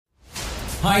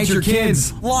hide your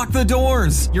kids, lock the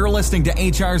doors. You're listening to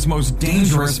HR's most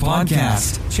dangerous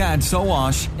podcast. Chad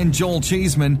Sowash and Joel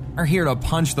Cheeseman are here to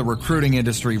punch the recruiting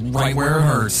industry right where it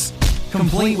hurts.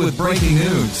 Complete with breaking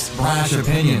news, brash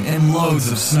opinion, and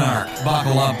loads of snark.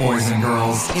 Buckle up, boys and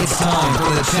girls. It's time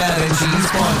for the Chad and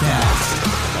Cheese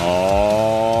Podcast.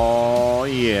 Oh,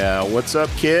 yeah. What's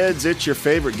up, kids? It's your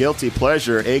favorite guilty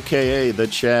pleasure, a.k.a. the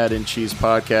Chad and Cheese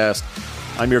Podcast.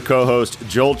 I'm your co-host,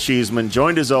 Joel Cheeseman,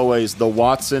 joined as always, the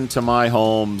Watson to my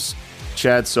Holmes,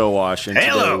 Chad Sowash. And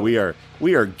Hello. today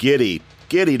we are giddy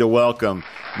to welcome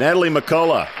Natalie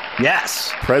McCullough.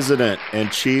 Yes. President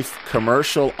and Chief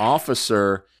Commercial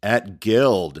Officer at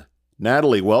Guild.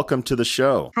 Natalie, welcome to the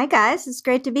show. Hi, guys. It's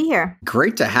great to be here.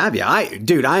 Great to have you. I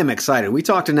am excited. We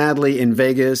talked to Natalie in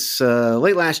Vegas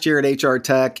late last year at HR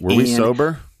Tech. Were we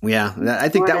sober? Yeah, I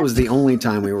think that was the only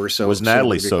time we were sober. Was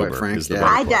Natalie sober? Quite frank. Yeah.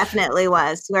 I definitely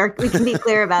was. We can be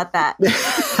clear about that.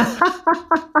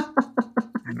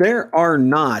 There are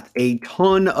not a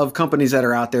ton of companies that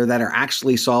are out there that are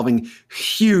actually solving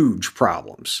huge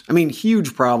problems. I mean,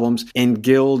 huge problems, and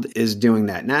Guild is doing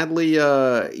that. Natalie,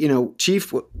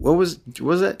 Chief, what was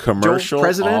it? Commercial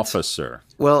President? Officer.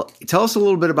 Well, tell us a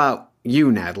little bit about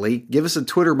you, Natalie. Give us a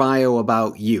Twitter bio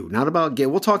about you, not about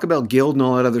Guild. We'll talk about Guild and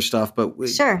all that other stuff, but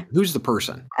Sure. Who's the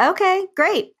person? Okay,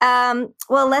 great.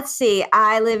 Well, let's see.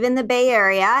 I live in the Bay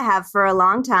Area. I have for a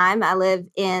long time. I live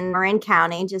in Marin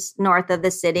County, just north of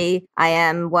the city. I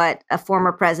am what a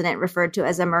former president referred to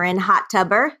as a Marin hot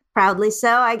tubber. Proudly so,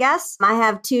 I guess. I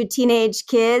have 2 teenage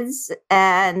kids,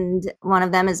 and one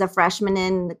of them is a freshman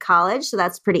in college. So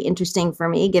that's pretty interesting for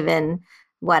me, given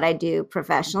what I do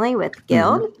professionally with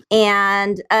Guild. Mm-hmm.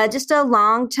 And just a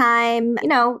long time,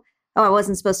 I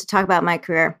wasn't supposed to talk about my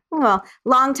career. Well,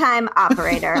 long time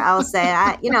operator, I'll say.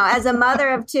 As a mother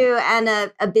of 2 and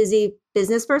a busy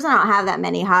business person, I don't have that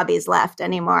many hobbies left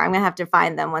anymore. I'm going to have to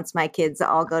find them once my kids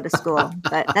all go to school.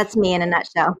 But that's me in a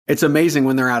nutshell. It's amazing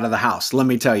when they're out of the house. Let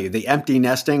me tell you, the empty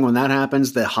nesting, when that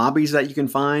happens, the hobbies that you can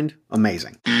find,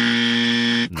 amazing.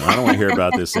 No, I don't want to hear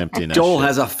about this empty nest. Joel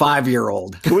has a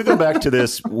 5-year-old. Can we go back to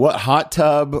this? What hot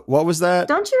tub? What was that?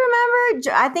 Don't you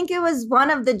remember? I think it was one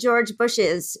of the George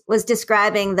Bushes was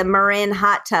describing the Marin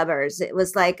hot tubbers. It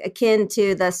was like akin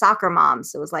to the soccer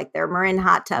moms. It was like they're Marin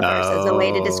hot tubbers as a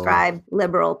way to describe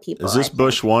liberal people. Is this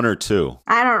Bush 1 or 2?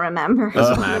 I don't remember.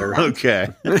 Doesn't matter. Okay.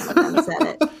 Said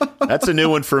it. That's a new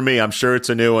one for me. I'm sure it's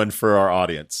a new one for our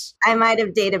audience. I might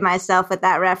have dated myself with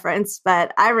that reference,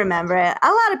 but I remember it. A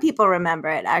lot of people remember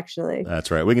it, actually.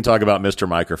 That's right. We can talk about Mr.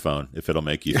 Microphone if it'll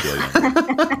make you feel young.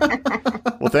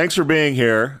 Well, thanks for being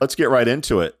here. Let's get right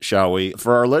into it, shall we?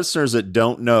 For our listeners that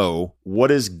don't know, what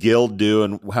does Guild do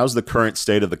and how's the current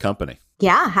state of the company?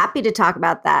 Yeah, happy to talk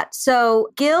about that. So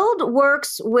Guild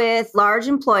works with large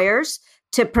employers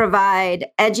to provide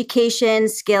education,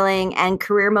 skilling, and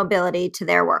career mobility to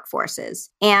their workforces.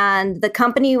 And the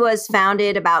company was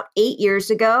founded about 8 years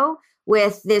ago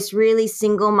with this really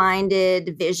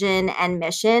single-minded vision and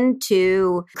mission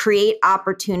to create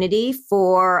opportunity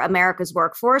for America's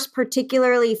workforce,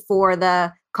 particularly for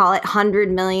the, call it 100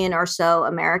 million or so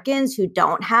Americans who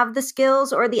don't have the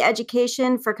skills or the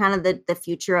education for kind of the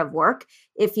future of work,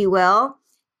 if you will.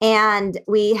 And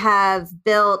we have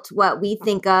built what we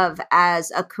think of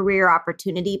as a career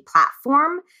opportunity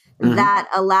platform that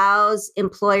allows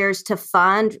employers to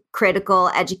fund critical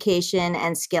education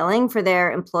and skilling for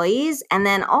their employees, and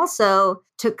then also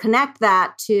to connect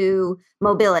that to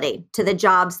mobility, to the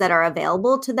jobs that are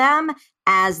available to them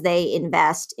as they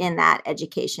invest in that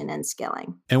education and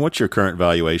skilling. And what's your current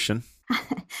valuation?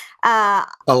 A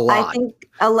lot. I think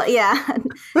yeah.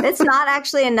 It's not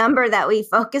actually a number that we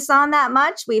focus on that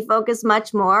much. We focus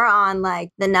much more on like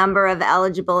the number of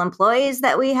eligible employees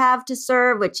that we have to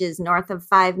serve, which is north of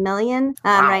 5 million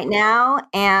right now.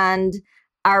 And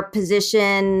our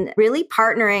position really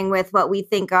partnering with what we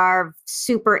think are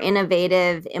super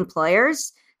innovative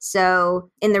employers.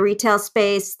 So in the retail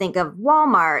space, think of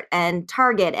Walmart and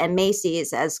Target and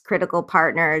Macy's as critical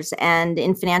partners. And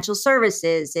in financial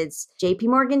services, it's JP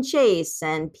Morgan Chase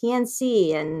and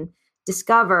PNC and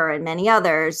Discover and many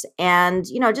others. And,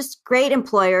 just great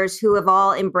employers who have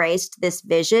all embraced this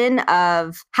vision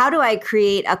of how do I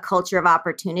create a culture of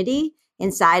opportunity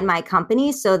inside my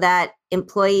company so that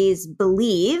employees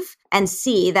believe and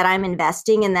see that I'm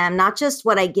investing in them, not just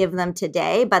what I give them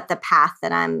today, but the path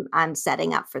that I'm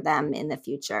setting up for them in the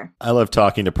future. I love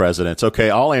talking to presidents. Okay,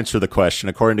 I'll answer the question.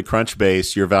 According to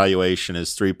Crunchbase, your valuation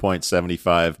is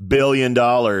 $3.75 billion,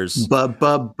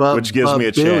 which gives me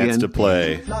a chance to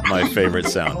play my favorite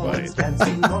soundbite.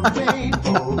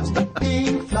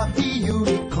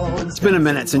 been a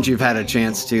minute since you've had a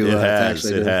chance to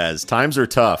actually do it. It has. Times are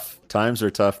tough. Times are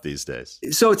tough these days.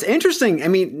 So it's interesting. I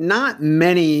mean, not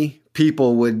many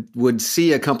people would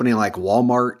see a company like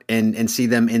Walmart and see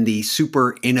them in the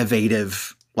super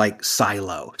innovative like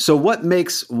silo. So what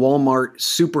makes Walmart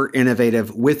super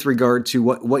innovative with regard to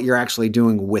what you're actually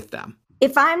doing with them?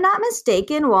 If I'm not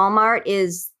mistaken, Walmart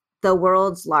is the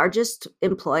world's largest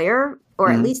employer, or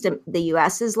at least the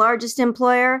US's largest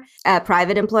employer,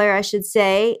 private employer, I should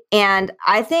say. And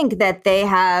I think that they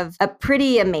have a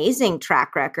pretty amazing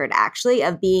track record, actually,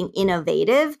 of being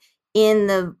innovative in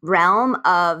the realm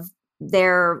of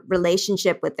their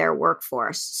relationship with their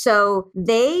workforce. So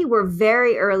they were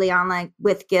very early on, like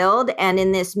with Guild, and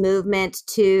in this movement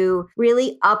to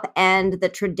really upend the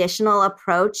traditional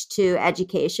approach to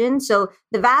education. So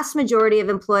the vast majority of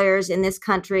employers in this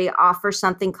country offer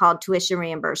something called tuition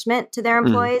reimbursement to their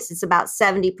employees. It's about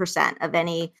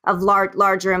 70% of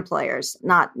larger employers,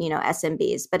 not,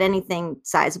 SMBs, but anything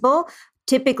sizable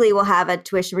typically will have a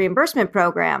tuition reimbursement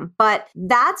program. But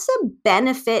that's a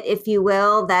benefit, if you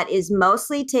will, that is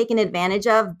mostly taken advantage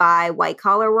of by white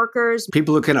collar workers.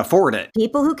 People who can afford it.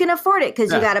 People who can afford it,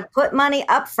 because you got to put money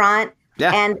up front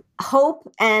and hope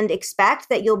and expect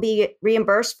that you'll be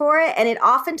reimbursed for it. And it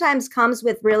oftentimes comes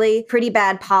with really pretty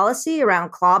bad policy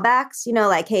around clawbacks,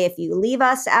 like, hey, if you leave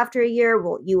us after a year,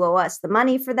 you owe us the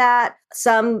money for that.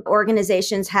 Some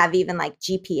organizations have even like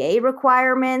GPA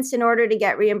requirements in order to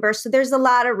get reimbursed. So there's a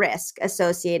lot of risk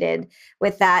associated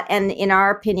with that. And in our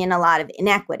opinion, a lot of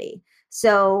inequity.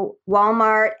 So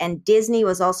Walmart and Disney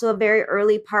was also a very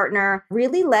early partner,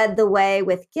 really led the way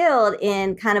with Guild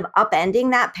in kind of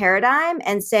upending that paradigm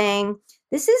and saying,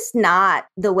 this is not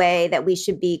the way that we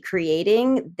should be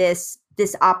creating this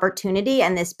opportunity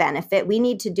and this benefit. We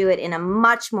need to do it in a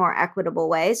much more equitable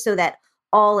way so that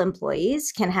all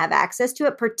employees can have access to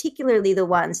it, particularly the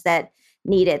ones that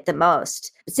need it the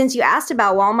most. Since you asked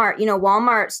about Walmart,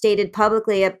 Walmart stated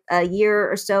publicly a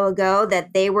year or so ago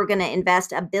that they were going to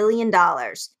invest $1 billion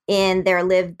in their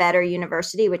Live Better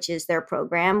University, which is their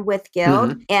program with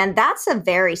Guild. And that's a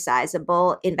very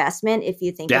sizable investment, if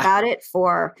you think about it,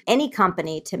 for any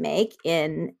company to make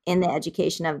in the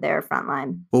education of their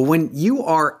frontline. Well, when you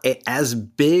are as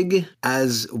big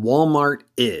as Walmart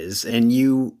is and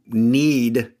you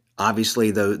need obviously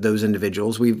those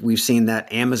individuals, we've seen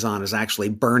that Amazon is actually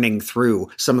burning through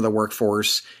some of the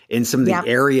workforce in some of the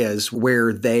areas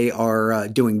where they are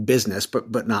doing business,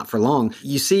 but not for long.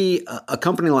 You see a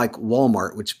company like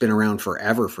Walmart, which has been around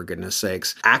forever, for goodness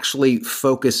sakes, actually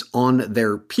focus on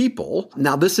their people.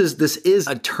 Now, this is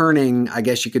a turning, I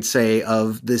guess you could say,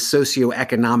 of the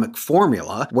socioeconomic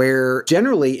formula, where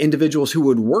generally individuals who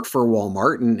would work for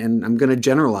Walmart, and I'm going to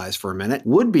generalize for a minute,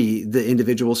 would be the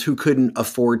individuals who couldn't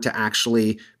afford to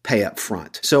actually pay up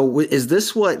front. So is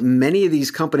this what many of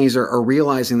these companies are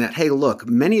realizing, that, hey, look,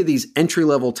 many of these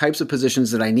entry-level types of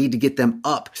positions that I need to get them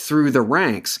up through the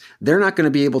ranks, they're not going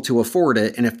to be able to afford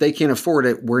it. And if they can't afford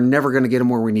it, we're never going to get them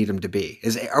where we need them to be.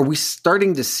 Are we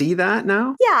starting to see that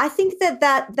now? Yeah, I think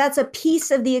that's a piece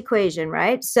of the equation,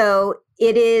 right? So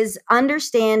it is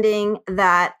understanding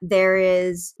that there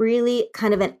is really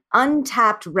kind of an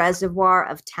untapped reservoir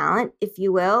of talent, if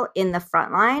you will, in the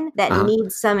front line that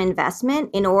needs some investment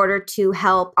in order to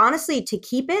help, honestly, to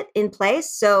keep it in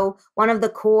place. So one of the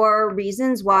core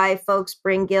reasons why folks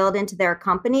bring Guild into their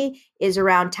company is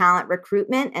around talent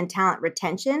recruitment and talent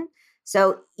retention.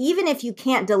 So even if you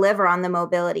can't deliver on the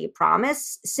mobility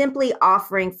promise, simply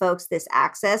offering folks this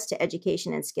access to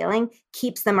education and skilling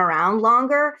keeps them around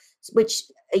longer, which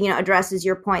addresses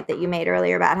your point that you made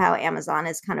earlier about how Amazon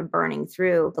is kind of burning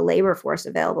through the labor force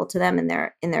available to them in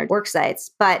their work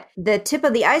sites. But the tip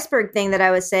of the iceberg thing that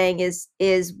I was saying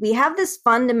is we have this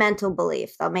fundamental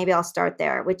belief, maybe I'll start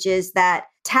there, which is that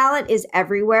talent is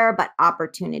everywhere, but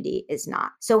opportunity is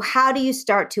not. So how do you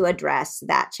start to address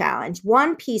that challenge?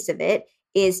 One piece of it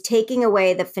is taking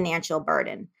away the financial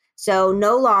burden. So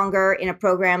no longer, in a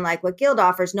program like what Guild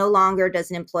offers, no longer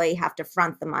does an employee have to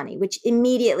front the money, which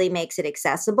immediately makes it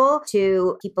accessible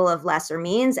to people of lesser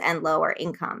means and lower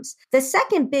incomes. The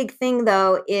second big thing,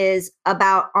 though, is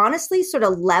about honestly sort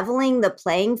of leveling the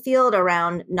playing field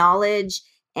around knowledge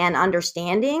and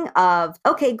understanding of,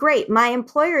 okay, great, my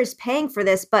employer is paying for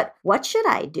this, but what should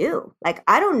I do? Like,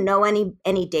 I don't know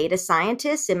any data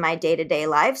scientists in my day-to-day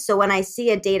life. So when I see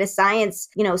a data science,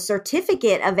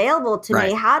 certificate available to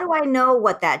me, how do I know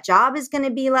what that job is going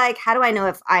to be like? How do I know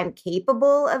if I'm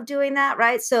capable of doing that?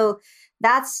 Right. So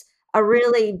that's a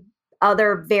really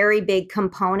other very big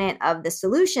component of the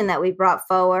solution that we brought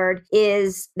forward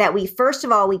is that we, first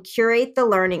of all, we curate the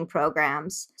learning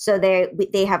programs. So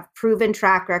they have proven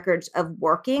track records of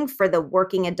working for the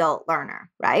working adult learner,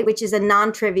 right? Which is a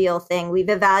non-trivial thing. We've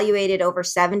evaluated over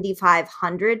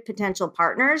 7,500 potential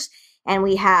partners, and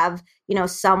we have,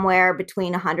 somewhere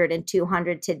between 100 and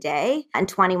 200 today, and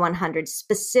 2,100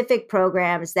 specific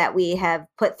programs that we have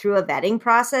put through a vetting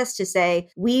process to say,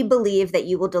 we believe that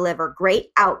you will deliver great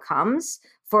outcomes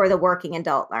for the working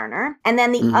adult learner. And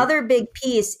then the other big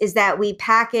piece is that we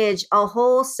package a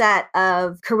whole set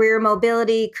of career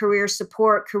mobility, career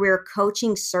support, career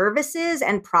coaching services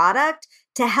and product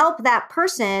to help that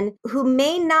person who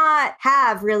may not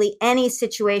have really any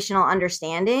situational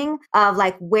understanding of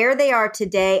like where they are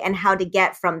today and how to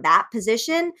get from that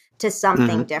position to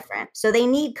something different. So they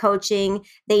need coaching,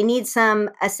 they need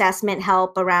some assessment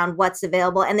help around what's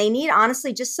available, and they need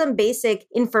honestly just some basic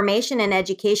information and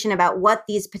education about what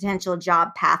these potential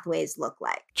job pathways look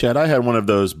like. Chad, I had one of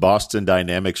those Boston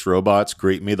Dynamics robots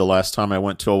greet me the last time I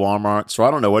went to a Walmart, so I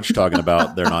don't know what you're talking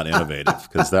about. They're not innovative,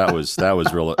 because that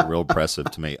was real impressive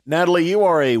to me. Natalie, you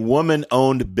are a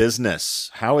woman-owned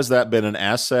business. How has that been an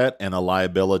asset and a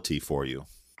liability for you?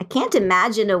 I can't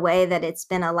imagine a way that it's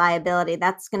been a liability.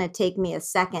 That's going to take me a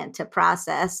second to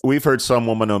process. We've heard some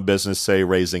woman-owned business say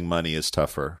raising money is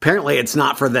tougher. Apparently, it's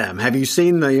not for them. Have you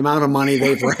seen the amount of money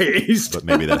they've raised? But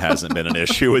maybe that hasn't been an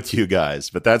issue with you guys,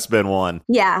 but that's been one.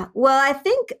 Yeah. Well, I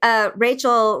think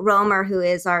Rachel Romer, who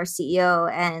is our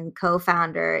CEO and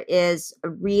co-founder, is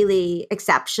really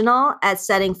exceptional at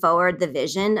setting forward the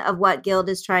vision of what Guild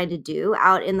is trying to do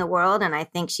out in the world. And I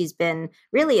think she's been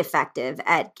really effective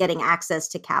at getting access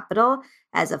to capital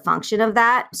as a function of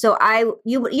that. So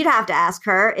you'd have to ask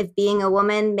her if being a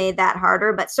woman made that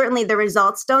harder, but certainly the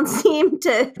results don't seem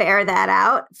to bear that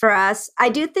out for us. I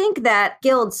do think that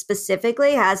Guild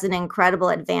specifically has an incredible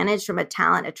advantage from a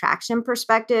talent attraction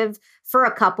perspective for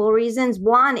a couple reasons.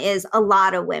 One is a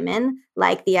lot of women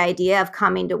like the idea of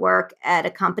coming to work at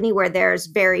a company where there's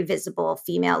very visible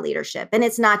female leadership. And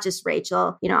it's not just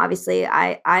Rachel. Obviously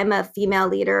I'm a female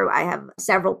leader. I have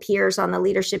several peers on the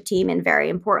leadership team in very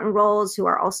important roles who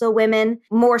are also women,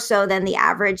 more so than the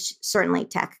average, certainly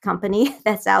tech company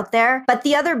that's out there. But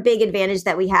the other big advantage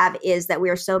that we have is that we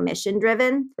are so mission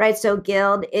driven, right? So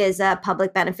Guild is a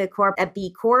public benefit corp, a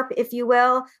B Corp, if you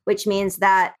will, which means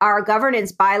that our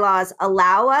governance bylaws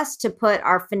allow us to put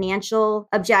our financial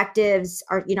objectives,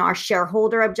 our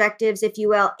shareholder objectives, if you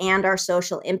will, and our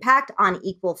social impact on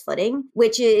equal footing,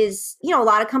 which is, a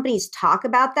lot of companies talk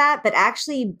about that, but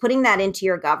actually putting that into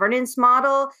your governance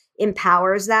model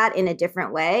empowers that in a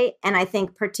different way. And I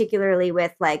think particularly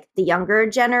with like the younger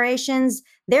generations,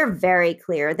 they're very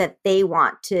clear that they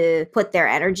want to put their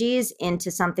energies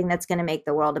into something that's going to make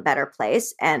the world a better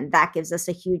place. And that gives us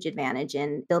a huge advantage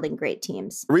in building great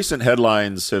teams. Recent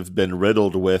headlines have been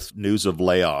riddled with news of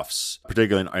layoffs,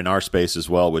 particularly in our space as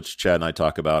well, which Chad and I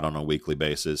talk about on a weekly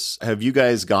basis. Have you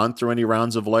guys gone through any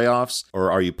rounds of layoffs,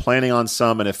 or are you planning on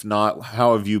some? And if not,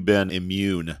 how have you been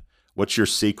immune? What's your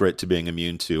secret to being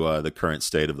immune to the current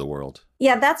state of the world?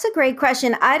 Yeah, that's a great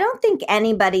question. I don't think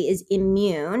anybody is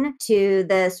immune to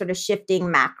the sort of shifting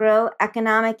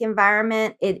macroeconomic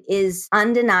environment. It is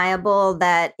undeniable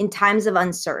that in times of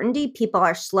uncertainty, people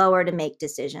are slower to make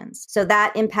decisions. So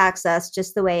that impacts us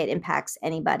just the way it impacts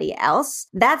anybody else.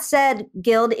 That said,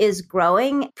 Guild is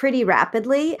growing pretty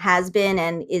rapidly, has been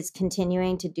and is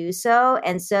continuing to do so.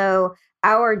 And so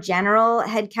our general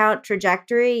headcount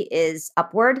trajectory is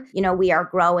upward. We are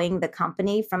growing the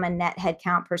company from a net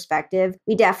headcount perspective.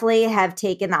 We definitely have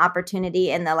taken the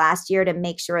opportunity in the last year to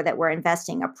make sure that we're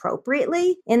investing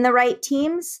appropriately in the right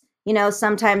teams.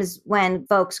 Sometimes when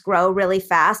folks grow really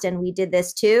fast, and we did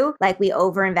this too, like we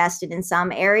overinvested in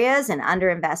some areas and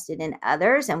underinvested in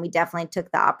others. And we definitely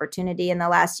took the opportunity in the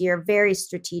last year very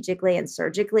strategically and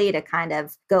surgically to kind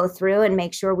of go through and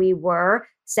make sure we were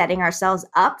setting ourselves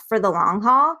up for the long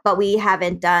haul, but we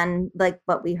haven't done like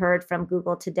what we heard from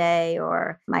Google today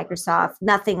or Microsoft,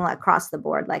 nothing across the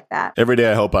board like that. Every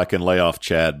day I hope I can lay off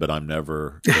Chad, but I'm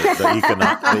never,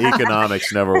 the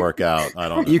economics never work out. I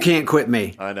don't know. You can't quit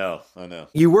me. I know.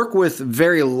 You work with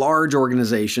very large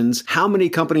organizations. How many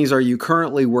companies are you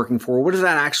currently working for? What does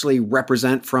that actually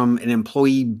represent from an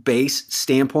employee base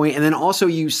standpoint? And then also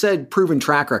you said proven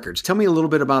track records. Tell me a little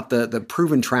bit about the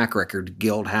proven track record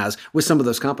Guild has with some of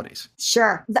those companies.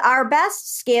 Sure. Our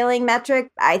best scaling metric,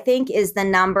 I think, is the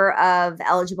number of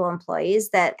eligible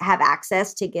employees that have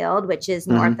access to Guild, which is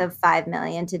north of 5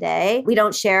 million today. We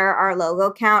don't share our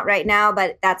logo count right now,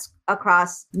 but that's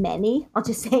across many, I'll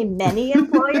just say many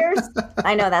employers.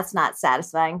 I know that's not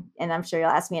satisfying. And I'm sure you'll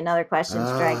ask me another question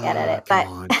after I get at it.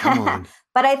 Come on.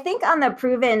 But I think on the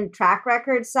proven track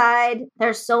record side,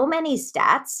 there's so many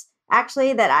stats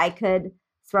actually that I could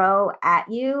throw at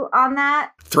you on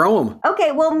that. Throw them.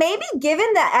 Okay, well, maybe given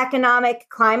the economic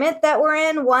climate that we're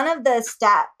in, one of the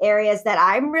stat areas that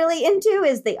I'm really into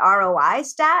is the ROI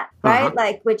stat, right?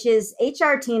 Like, which is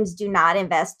HR teams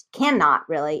cannot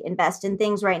really invest in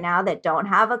things right now that don't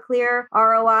have a clear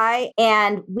ROI.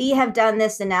 And we have done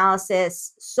this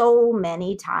analysis so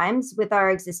many times with our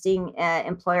existing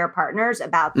employer partners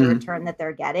about the return that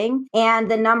they're getting. And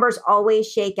the numbers always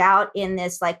shake out in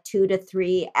this like 2 to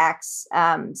 3x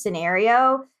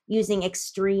scenario using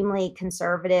extremely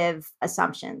conservative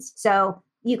assumptions. So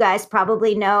you guys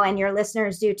probably know, and your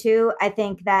listeners do too, I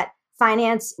think that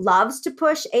finance loves to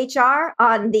push HR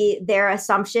on their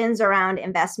assumptions around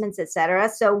investments, et cetera.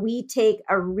 So we take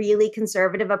a really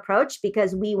conservative approach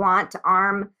because we want to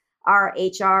arm our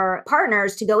HR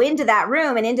partners to go into that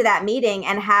room and into that meeting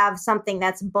and have something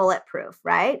that's bulletproof,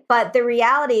 right? But the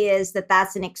reality is that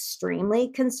that's an extremely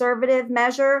conservative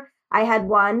measure. I had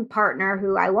one partner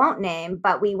who I won't name,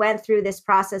 but we went through this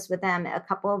process with them a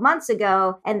couple of months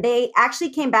ago, and they actually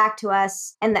came back to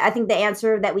us. And I think the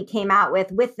answer that we came out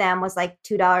with them was like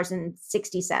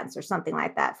 $2.60 or something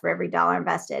like that for every dollar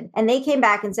invested. And they came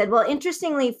back and said, well,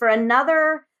 interestingly, for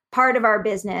another part of our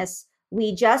business,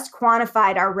 we just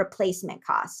quantified our replacement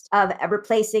cost of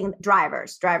replacing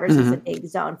drivers. Drivers is a big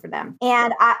zone for them.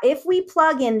 And if we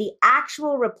plug in the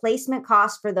actual replacement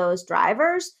cost for those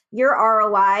drivers, your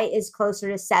ROI is closer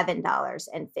to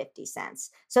 $7.50.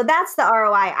 So that's the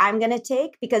ROI I'm going to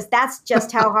take because that's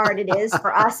just how hard it is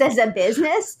for us as a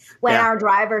business when our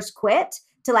drivers quit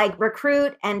to like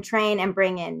recruit and train and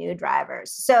bring in new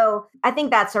drivers. So I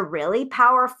think that's a really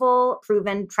powerful,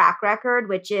 proven track record,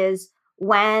 which is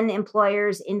when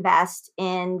employers invest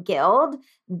in Guild,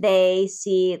 they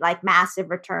see like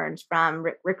massive returns from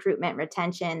recruitment,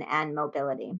 retention, and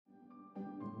mobility.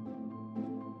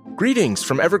 Greetings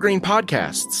from Evergreen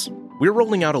Podcasts. We're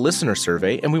rolling out a listener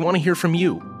survey and we want to hear from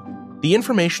you. The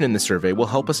information in the survey will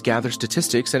help us gather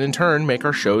statistics and in turn make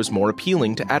our shows more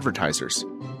appealing to advertisers.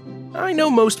 I know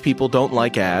most people don't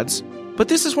like ads, but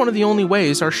this is one of the only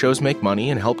ways our shows make money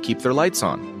and help keep their lights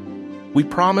on. We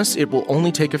promise it will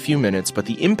only take a few minutes, but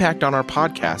the impact on our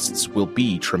podcasts will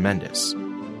be tremendous.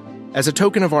 As a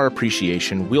token of our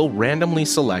appreciation, we'll randomly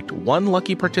select one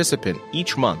lucky participant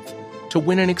each month to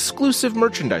win an exclusive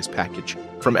merchandise package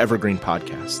from Evergreen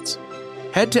Podcasts.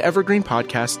 Head to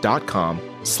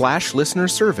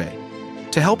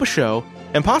evergreenpodcast.com/listenersurvey to help a show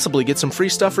and possibly get some free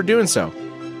stuff for doing so.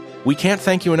 We can't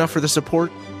thank you enough for the support.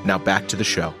 Now back to the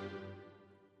show.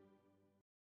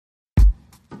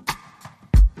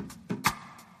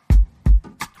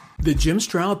 The Jim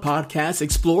Stroud Podcast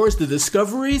explores the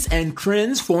discoveries and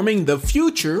trends forming the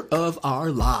future of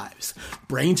our lives.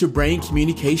 Brain-to-brain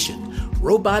communication,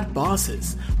 robot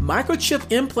bosses,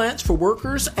 microchip implants for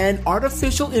workers, and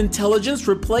artificial intelligence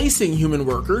replacing human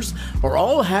workers are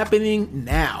all happening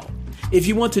now. If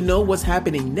you want to know what's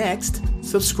happening next,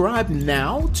 subscribe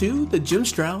now to the Jim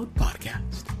Stroud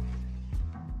Podcast.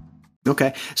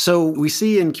 Okay. So we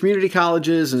see in community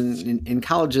colleges and in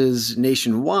colleges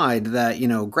nationwide that,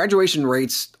 graduation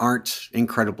rates aren't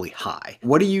incredibly high.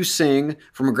 What are you seeing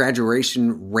from a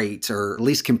graduation rate or at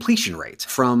least completion rate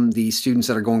from the students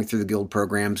that are going through the Guild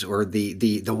programs or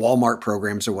the Walmart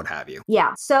programs or what have you?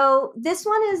 Yeah. So this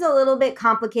one is a little bit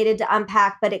complicated to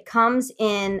unpack, but it comes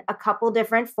in a couple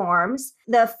different forms.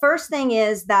 The first thing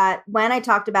is that when I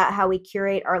talked about how we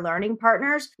curate our learning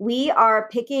partners, we are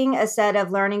picking a set of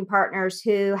learning partners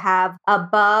who have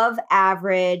above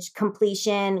average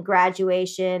completion,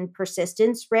 graduation,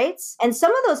 persistence rates. And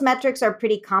some of those metrics are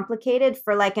pretty complicated.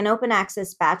 For like an open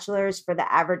access bachelor's for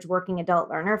the average working adult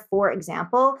learner, for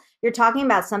example, you're talking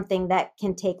about something that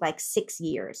can take like 6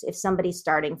 years if somebody's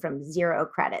starting from 0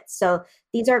 credits. So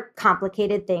these are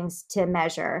complicated things to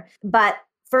measure. But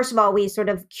first of all, we sort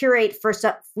of curate first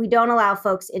up. We don't allow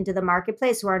folks into the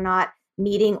marketplace who are not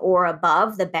meeting or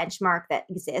above the benchmark that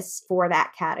exists for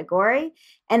that category.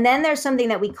 And then there's something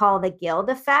that we call the Guild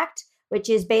effect, which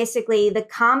is basically the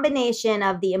combination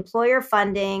of the employer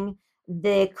funding,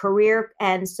 the career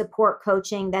and support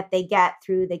coaching that they get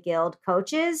through the Guild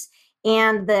coaches,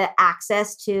 and the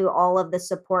access to all of the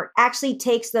support actually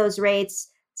takes those rates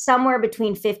somewhere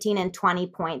between 15 and 20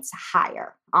 points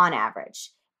higher on average.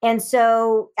 And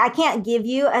so I can't give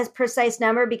you a precise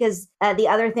number because the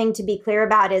other thing to be clear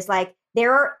about is like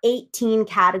there are 18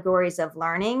 categories of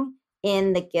learning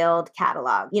in the Guild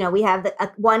catalog. You know, we have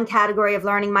one category of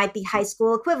learning might be high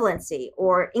school equivalency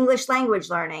or English language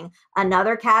learning.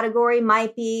 Another category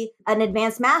might be an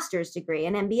advanced master's degree,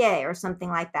 an MBA or something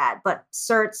like that. But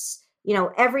certs, you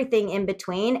know, everything in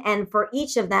between. And for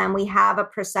each of them, we have a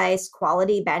precise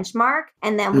quality benchmark.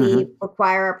 And then we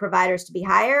require our providers to be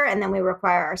higher. And then we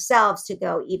require ourselves to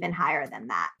go even higher than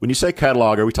that. When you say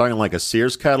catalog, are we talking like a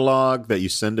Sears catalog that you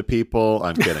send to people?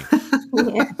 I'm kidding.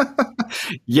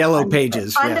 Yellow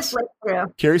pages. Fun to flip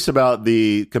through. Curious about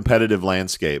the competitive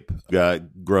landscape.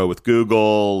 Grow with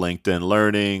Google, LinkedIn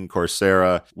Learning,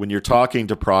 Coursera. When you're talking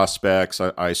to prospects,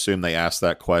 I assume they ask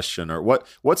that question. Or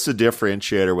what's the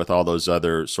differentiator with all those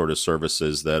other sort of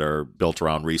services that are built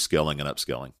around reskilling and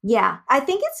upskilling? Yeah, I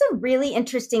think it's a really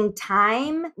interesting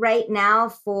time right now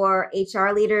for HR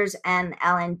leaders and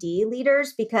L&D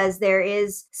leaders because there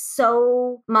is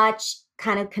so much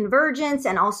kind of convergence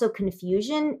and also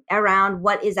confusion around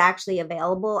what is actually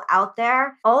available out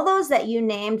there. All those that you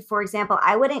named, for example,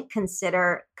 I wouldn't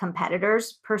consider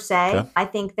competitors per se. Okay. I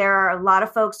think there are a lot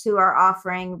of folks who are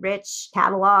offering rich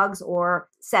catalogs or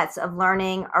sets of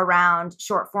learning around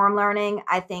short form learning.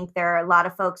 I think there are a lot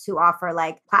of folks who offer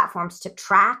like platforms to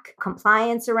track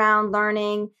compliance around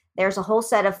learning. There's a whole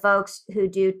set of folks who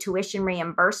do tuition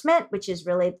reimbursement, which is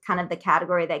really kind of the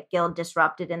category that Guild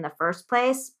disrupted in the first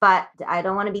place. But I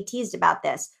don't want to be teased about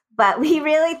this. But we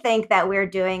really think that we're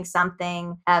doing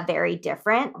something very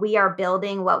different. We are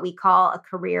building what we call a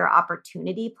career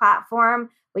opportunity platform,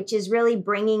 which is really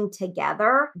bringing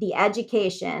together the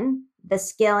education, the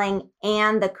skilling,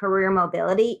 and the career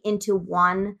mobility into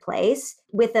one place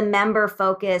with a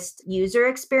member-focused user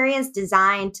experience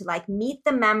designed to like meet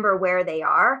the member where they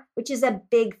are, which is a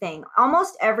big thing.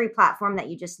 Almost every platform that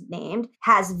you just named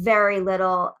has very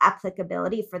little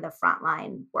applicability for the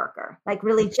frontline worker, like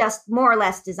really just more or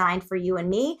less designed for you and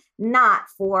me, not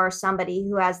for somebody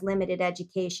who has limited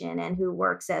education and who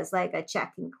works as like a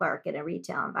checking clerk in a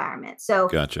retail environment. So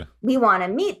Gotcha. We want to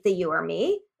meet the you or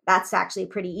me. That's actually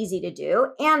pretty easy to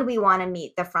do. And we want to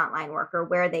meet the frontline worker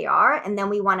where they are. And then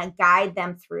we want to guide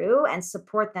them through and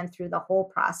support them through the whole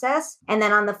process. And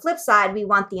then on the flip side, we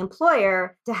want the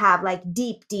employer to have like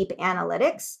deep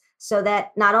analytics so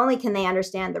that not only can they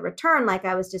understand the return, like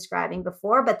I was describing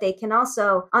before, but they can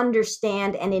also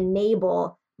understand and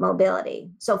enable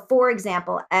mobility. So for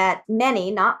example, at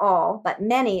many, not all, but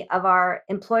many of our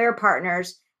employer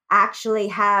partners actually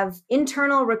have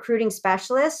internal recruiting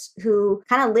specialists who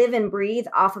kind of live and breathe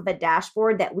off of a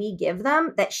dashboard that we give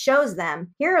them that shows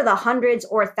them, here are the hundreds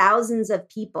or thousands of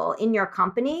people in your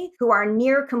company who are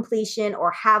near completion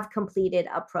or have completed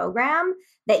a program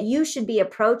that you should be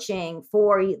approaching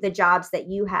for the jobs that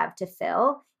you have to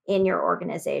fill in your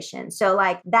organization. So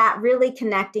like that really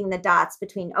connecting the dots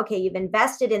between, okay, you've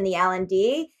invested in the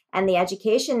L&D and the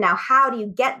education. Now, how do you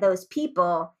get those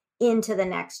people into the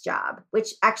next job,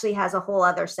 which actually has a whole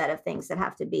other set of things that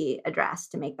have to be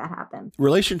addressed to make that happen.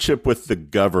 Relationship with the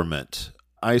government.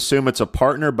 I assume it's a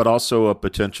partner, but also a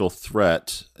potential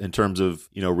threat in terms of,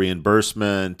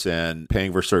 reimbursement and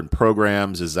paying for certain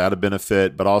programs. Is that a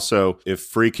benefit? But also, if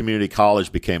free community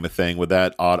college became a thing, would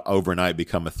that overnight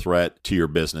become a threat to your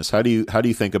business? How do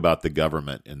you think about the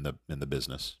government in the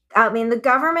business? I mean, the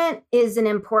government is an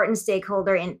important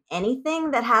stakeholder in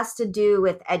anything that has to do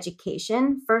with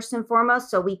education, first and foremost.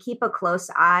 So we keep a close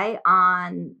eye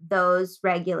on those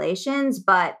regulations,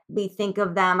 but we think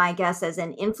of them, I guess, as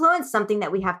an influence, something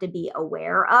that we have to be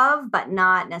aware of, but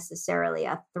not necessarily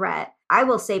a threat. I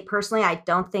will say personally, I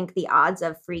don't think the odds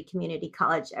of free community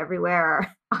college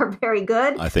everywhere are very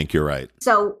good. I think you're right.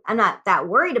 So I'm not that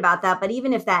worried about that. But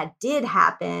even if that did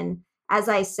happen, as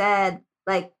I said,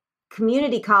 like,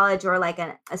 community college or like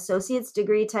an associate's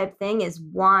degree type thing is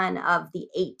one of the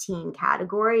 18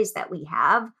 categories that we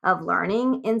have of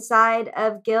learning inside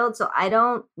of Guild. So I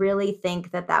don't really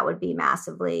think that would be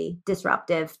massively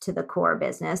disruptive to the core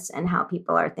business and how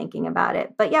people are thinking about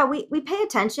it. But yeah, we pay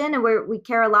attention and we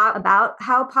care a lot about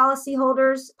how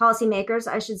policymakers,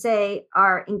 I should say,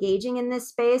 are engaging in this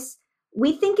space.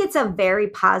 We think it's a very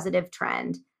positive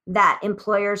trend that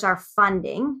employers are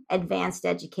funding advanced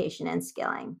education and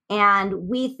skilling. And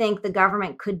we think the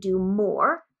government could do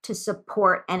more to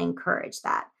support and encourage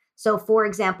that. So for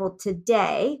example,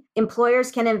 today,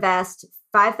 employers can invest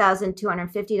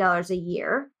 $5,250 a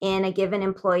year in a given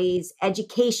employee's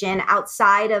education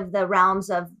outside of the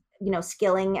realms of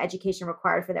skilling education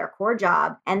required for their core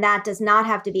job. And that does not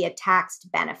have to be a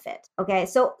taxed benefit. Okay.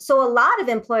 So a lot of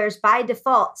employers by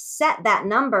default set that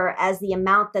number as the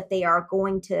amount that they are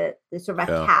going to sort of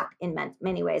a cap in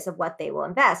many ways of what they will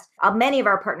invest. Many of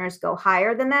our partners go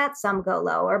higher than that. Some go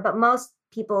lower, but most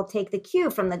people take the cue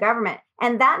from the government.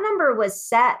 And that number was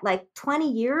set like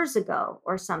 20 years ago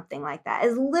or something like that.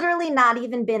 It's literally not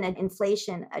even been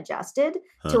inflation adjusted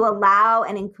to allow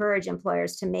and encourage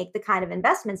employers to make the kind of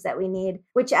investments that we need,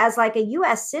 which as like a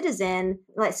US citizen,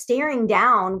 like staring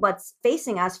down what's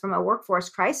facing us from a workforce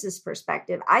crisis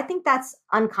perspective, I think that's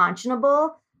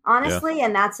unconscionable, honestly. Yeah.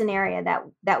 And that's an area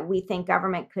that we think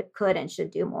government could and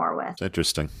should do more with.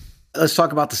 Interesting. Let's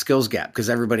talk about the skills gap, because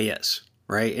everybody is.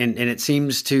 Right. And it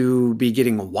seems to be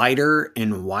getting wider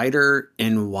and wider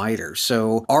and wider.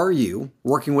 So are you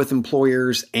working with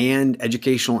employers and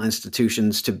educational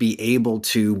institutions to be able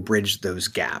to bridge those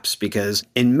gaps? Because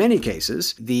in many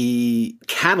cases, the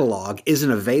catalog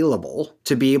isn't available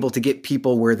to be able to get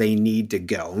people where they need to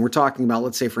go. And we're talking about,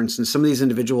 let's say, for instance, some of these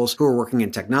individuals who are working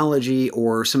in technology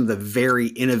or some of the very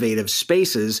innovative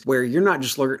spaces where you're not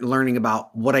just learning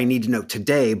about what I need to know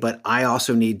today, but I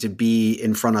also need to be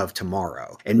in front of tomorrow.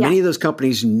 And many of those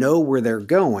companies know where they're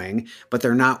going, but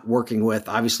they're not working with,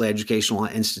 obviously, educational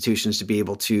institutions to be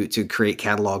able to create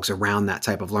catalogs around that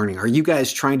type of learning. Are you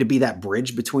guys trying to be that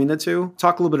bridge between the two?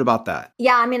 Talk a little bit about that.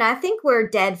 Yeah, I mean, I think we're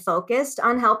dead focused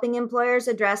on helping employers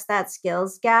address that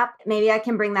skills gap. Maybe I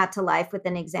can bring that to life with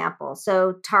an example.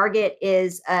 So Target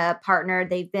is a partner.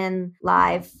 They've been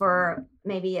live for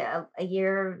maybe a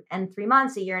year and 3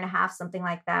 months, a year and a half, something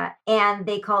like that. And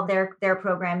they called their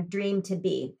program Dream to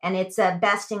Be. And it's a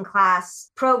best in class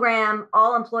program.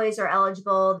 All employees are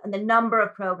eligible. And the number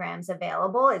of programs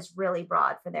available is really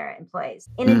broad for their employees.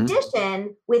 In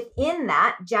addition, within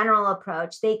that general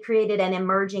approach, they created an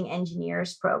emerging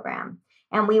engineers program.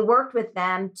 And we worked with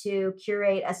them to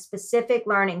curate a specific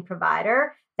learning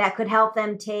provider that could help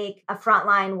them take a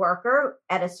frontline worker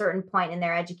at a certain point in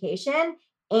their education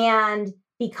and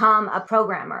become a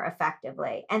programmer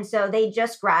effectively. And so they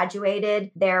just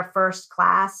graduated their first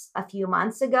class a few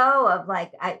months ago of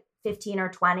like 15 or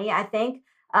 20, I think,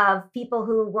 of people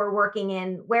who were working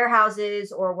in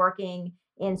warehouses or working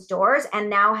in stores and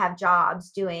now have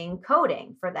jobs doing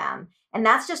coding for them. And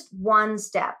that's just one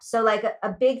step. So like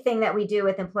a big thing that we do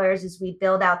with employers is we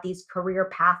build out these career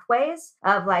pathways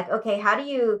of like, okay, how do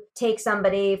you take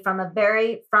somebody from a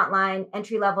very frontline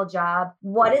entry-level job?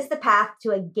 What is the path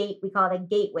to we call it a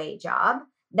gateway job?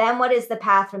 Then what is the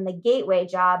path from the gateway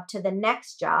job to the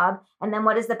next job? And then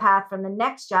what is the path from the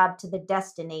next job to the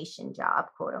destination job,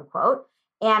 quote unquote?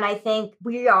 And I think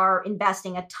we are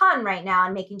investing a ton right now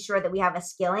in making sure that we have a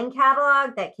skilling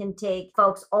catalog that can take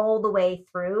folks all the way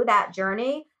through that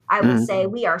journey. I would say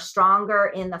we are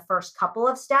stronger in the first couple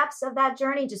of steps of that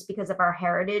journey just because of our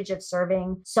heritage of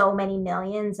serving so many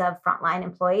millions of frontline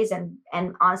employees and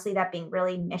honestly, that being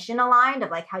really mission aligned of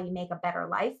like how you make a better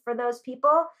life for those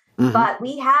people. But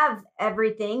we have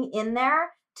everything in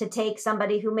there to take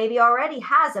somebody who maybe already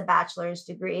has a bachelor's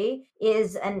degree,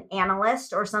 is an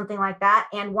analyst or something like that,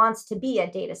 and wants to be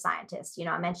a data scientist.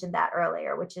 I mentioned that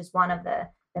earlier, which is one of the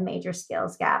major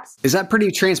skills gaps. Is that pretty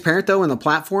transparent though in the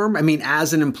platform? I mean,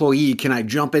 as an employee, can I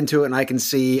jump into it and I can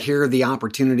see here are the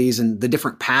opportunities and the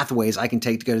different pathways I can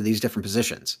take to go to these different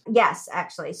positions? Yes,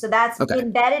 actually. So that's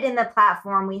embedded in the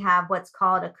platform. We have what's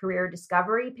called a career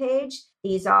discovery page.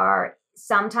 These are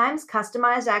sometimes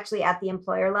customized actually at the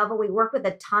employer level. We work with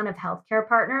a ton of healthcare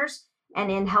partners.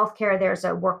 And in healthcare, there's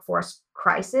a workforce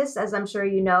crisis, as I'm sure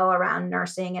you know, around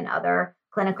nursing and other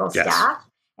clinical staff.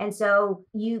 And so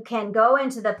you can go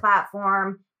into the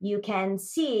platform, you can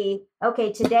see,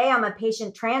 okay, today I'm a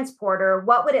patient transporter.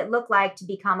 What would it look like to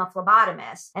become a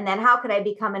phlebotomist? And then how could I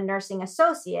become a nursing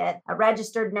associate, a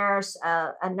registered nurse,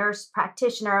 a nurse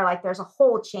practitioner? Like there's a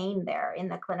whole chain there in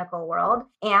the clinical world.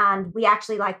 And we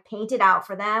actually like paint it out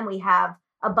for them. We have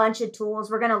a bunch of tools.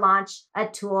 We're going to launch a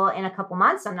tool in a couple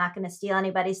months. I'm not going to steal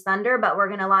anybody's thunder, but we're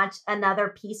going to launch another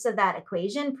piece of that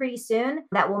equation pretty soon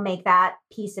that will make that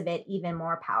piece of it even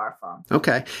more powerful.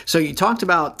 Okay. So you talked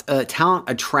about talent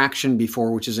attraction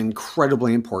before, which is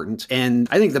incredibly important. And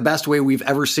I think the best way we've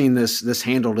ever seen this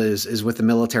handled is with the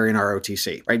military and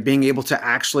ROTC, right? Being able to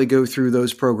actually go through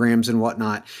those programs and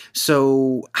whatnot.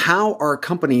 So how are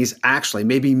companies actually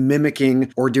maybe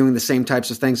mimicking or doing the same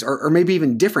types of things, or maybe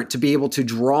even different to be able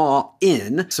to draw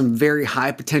in some very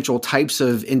high potential types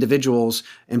of individuals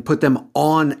and put them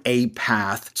on a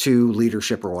path to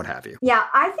leadership or what have you? Yeah,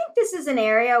 I think this is an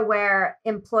area where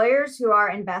employers who are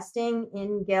investing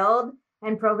in Guild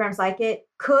and programs like it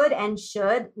could and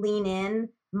should lean in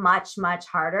much, much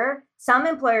harder. Some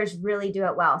employers really do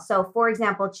it well. So for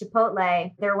example,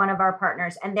 Chipotle, they're one of our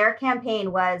partners, and their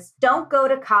campaign was, don't go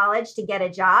to college to get a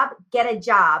job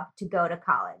to go to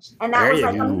college. And that was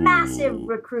like a massive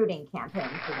recruiting campaign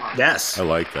for them. Yes. I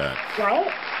like that.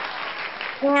 Right?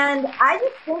 And I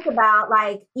just think about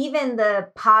like even the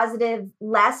positive,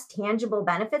 less tangible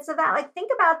benefits of that. Like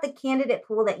think about the candidate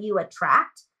pool that you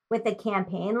attract with a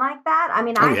campaign like that. I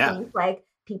mean, I think like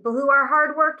people who are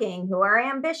hardworking, who are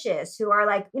ambitious, who are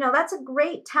like, that's a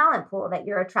great talent pool that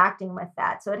you're attracting with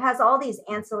that. So it has all these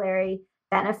ancillary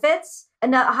benefits.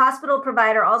 And a hospital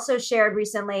provider also shared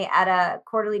recently at a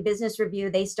quarterly business review,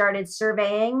 they started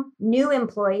surveying new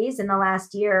employees in the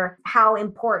last year, how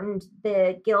important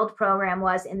the Guild program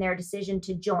was in their decision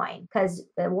to join, because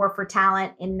the war for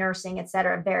talent in nursing, et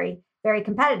cetera, very, very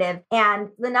competitive. And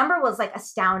the number was like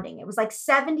astounding. It was like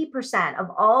 70% of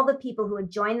all the people who had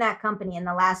joined that company in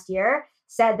the last year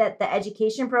said that the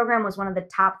education program was one of the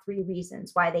top 3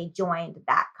 reasons why they joined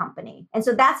that company. And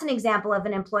so that's an example of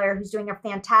an employer who's doing a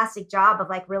fantastic job of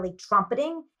like really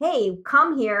trumpeting, hey,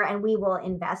 come here and we will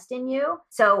invest in you.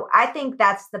 So I think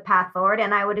that's the path forward.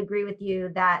 And I would agree with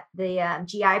you that the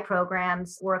GI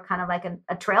programs were kind of like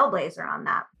a trailblazer on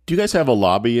that. Do you guys have a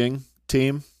lobbying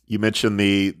team? You mentioned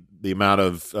the amount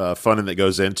of funding that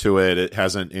goes into it. It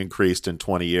hasn't increased in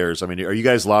 20 years. I mean, are you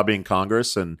guys lobbying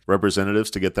Congress and representatives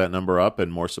to get that number up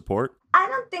and more support? I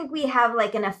don't think we have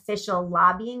like an official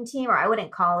lobbying team, or I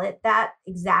wouldn't call it that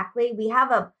exactly. We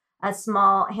have a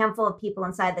small handful of people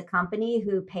inside the company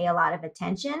who pay a lot of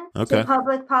attention to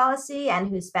public policy and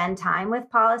who spend time with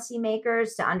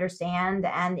policymakers to understand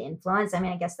and influence. I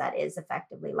mean, I guess that is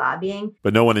effectively lobbying.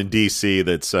 But no one in D.C.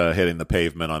 that's hitting the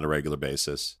pavement on a regular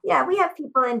basis. Yeah, we have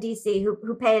people in D.C.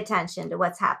 who pay attention to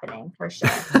what's happening, for sure.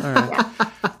 All right. Yeah.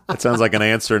 That sounds like an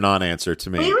answer, non-answer to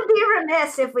me. We would be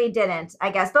remiss if we didn't,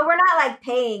 I guess. But we're not like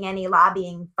paying any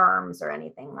lobbying firms or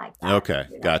anything like that. Okay,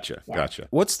 gotcha.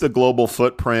 What's the global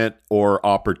footprint or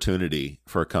opportunity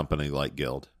for a company like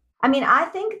Guild? I mean, I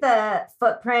think the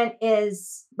footprint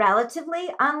is relatively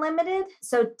unlimited.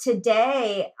 So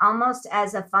today, almost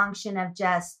as a function of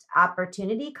just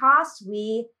opportunity cost,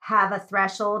 we have a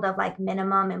threshold of like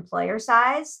minimum employer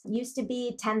size. Used to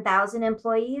be 10,000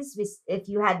 employees. If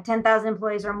you had 10,000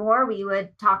 employees or more, we would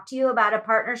talk to you about a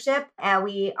partnership. And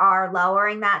we are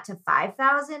lowering that to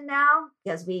 5,000 now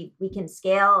because we can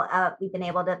scale up. We've been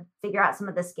able to figure out some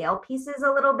of the scale pieces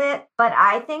a little bit. But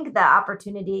I think the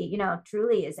opportunity,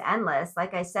 truly is endless.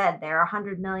 Like I said, there are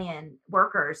 100 million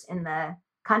workers in the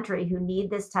country who need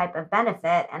this type of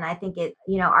benefit. And I think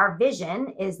our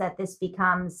vision is that this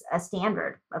becomes a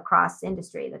standard across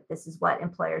industry, that this is what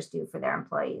employers do for their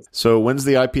employees. So when's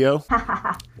the IPO?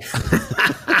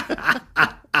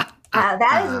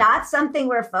 That is not something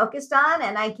we're focused on,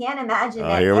 and I can't imagine.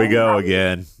 Here we go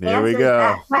again. Here we go.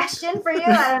 That question for you.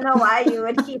 I don't know why you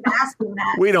would keep asking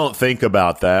that. We don't think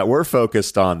about that. We're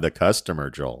focused on the customer,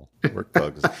 Joel. We're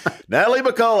focused. Natalie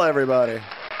McCullough, everybody.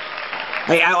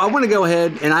 Hey, I want to go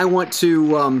ahead and I want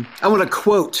to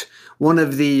quote one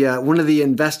of the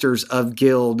investors of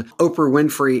Guild, Oprah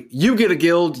Winfrey. You get a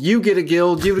Guild, you get a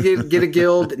Guild, you get a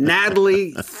Guild.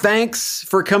 Natalie, thanks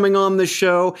for coming on the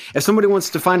show. If somebody wants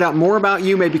to find out more about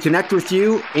you, maybe connect with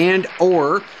you and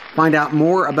or find out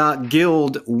more about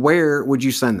Guild, where would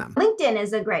you send them? LinkedIn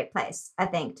is a great place, I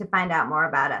think, to find out more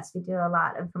about us. We do a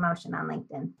lot of promotion on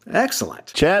LinkedIn.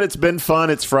 Excellent. Chad, it's been fun.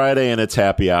 It's Friday and it's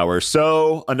happy hour.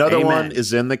 So another one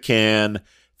is in the can.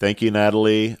 Thank you,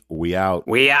 Natalie. We out.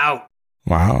 We out.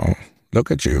 Wow,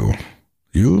 look at you.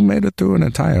 You made it through an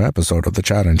entire episode of the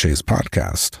Chad and Cheese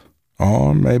podcast.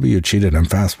 Or maybe you cheated and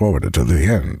fast-forwarded to the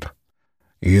end.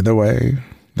 Either way,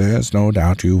 there's no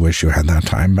doubt you wish you had that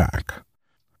time back.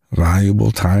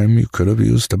 Valuable time you could have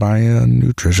used to buy a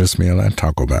nutritious meal at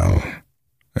Taco Bell,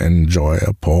 enjoy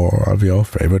a pour of your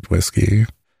favorite whiskey,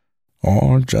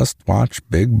 or just watch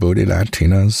big booty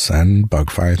Latinas and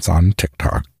bug fights on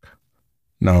TikTok.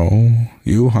 No,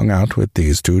 you hung out with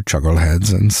these two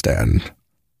chuckleheads instead.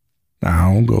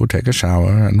 Now go take a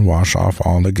shower and wash off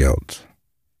all the guilt.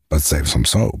 But save some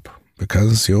soap,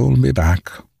 because you'll be back.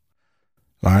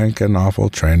 Like an awful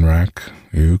train wreck,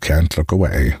 you can't look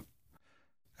away.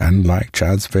 And like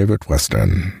Chad's favorite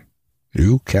Western,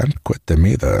 you can't quit them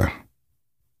either.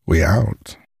 We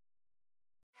out.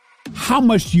 How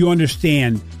much do you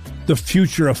understand the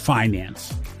future of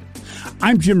finance?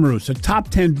 I'm Jim Roos, a top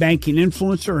 10 banking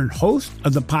influencer and host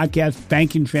of the podcast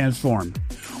Banking Transformed,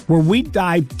 where we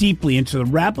dive deeply into the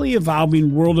rapidly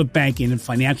evolving world of banking and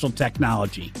financial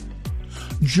technology.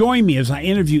 Join me as I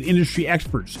interview industry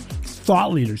experts,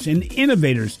 thought leaders and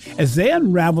innovators as they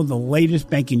unravel the latest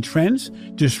banking trends,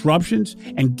 disruptions,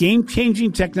 and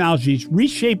game-changing technologies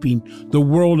reshaping the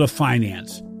world of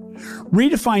finance.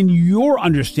 Redefine your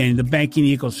understanding of the banking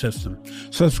ecosystem.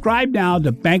 Subscribe now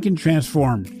to Banking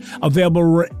Transformed,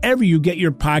 available wherever you get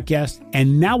your podcast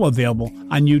and now available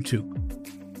on YouTube.